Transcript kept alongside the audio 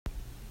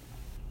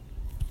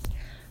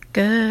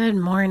Good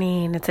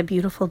morning. It's a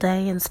beautiful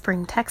day in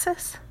Spring,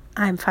 Texas.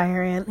 I'm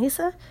Fire Ant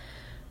Lisa.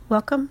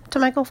 Welcome to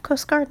my Gulf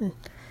Coast garden.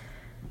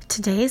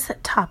 Today's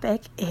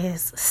topic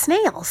is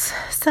snails.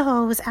 So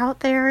I was out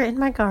there in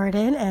my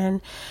garden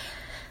and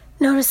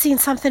noticing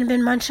something had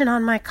been munching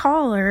on my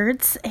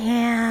collards,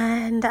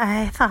 and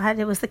I thought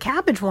it was the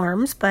cabbage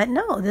worms, but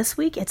no, this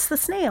week it's the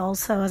snails.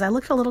 So as I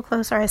looked a little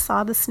closer, I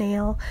saw the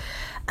snail.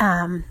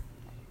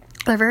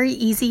 They're very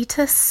easy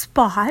to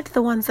spot.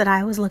 The ones that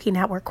I was looking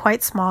at were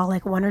quite small,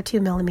 like 1 or 2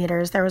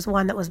 millimeters. There was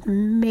one that was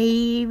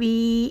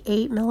maybe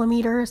 8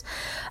 millimeters,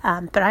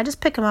 but I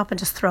just pick them up and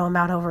just throw them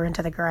out over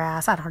into the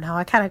grass. I don't know.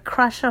 I kind of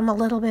crush them a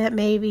little bit,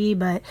 maybe,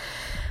 but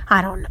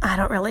I don't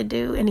really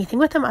do anything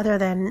with them other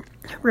than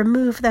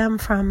remove them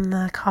from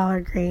the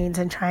collard greens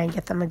and try and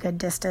get them a good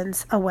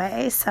distance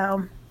away.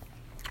 So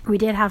we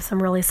did have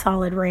some really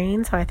solid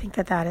rain, so I think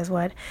that is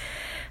what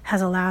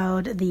has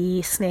allowed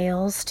the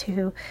snails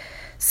to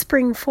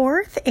spring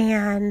forth,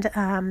 and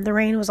the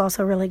rain was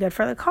also really good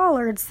for the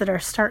collards that are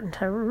starting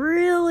to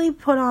really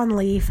put on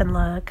leaf and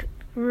look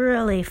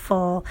really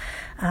full,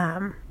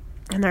 and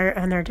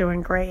they're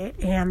doing great.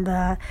 And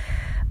the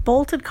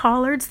bolted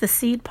collards, the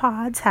seed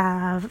pods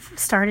have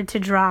started to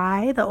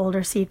dry, the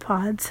older seed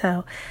pods,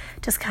 so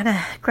just kind of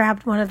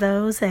grabbed one of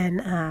those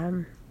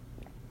and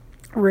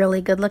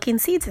really good looking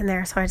seeds in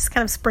there. So I just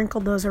kind of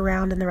sprinkled those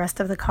around in the rest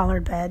of the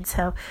collard bed.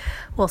 So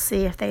we'll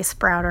see if they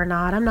sprout or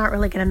not. I'm not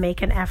really going to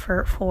make an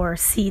effort for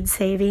seed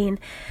saving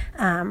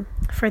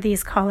for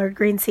these collard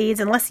green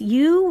seeds unless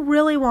you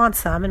really want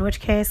some, in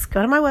which case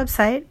go to my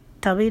website,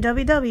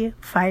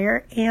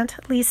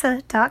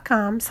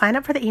 www.fireantlisa.com, sign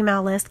up for the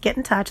email list, get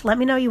in touch, let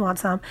me know you want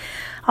some.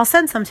 I'll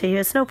send some to you.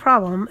 It's no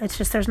problem. It's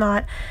just there's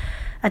not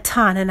a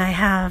ton, and I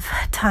have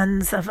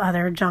tons of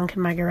other junk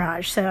in my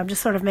garage. So I'm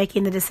just sort of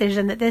making the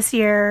decision that this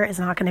year is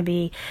not going to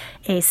be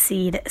a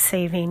seed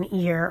saving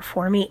year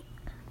for me.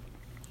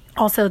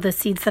 Also, the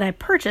seeds that I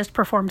purchased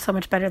performed so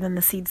much better than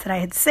the seeds that I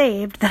had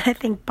saved that I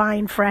think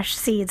buying fresh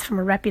seeds from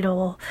a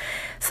reputable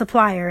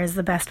supplier is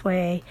the best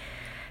way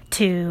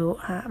to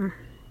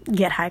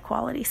get high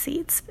quality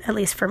seeds, at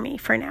least for me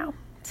for now.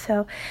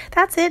 So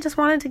that's it. Just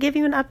wanted to give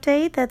you an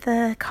update that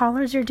the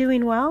collards are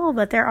doing well,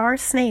 but there are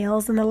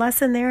snails, and the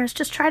lesson there is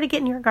just try to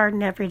get in your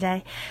garden every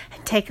day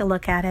and take a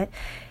look at it.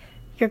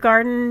 Your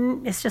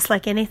garden is just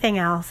like anything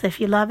else.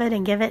 If you love it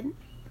and give it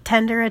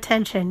tender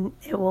attention,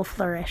 it will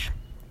flourish.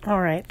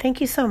 All right.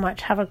 Thank you so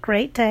much. Have a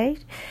great day,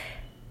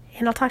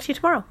 and I'll talk to you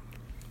tomorrow.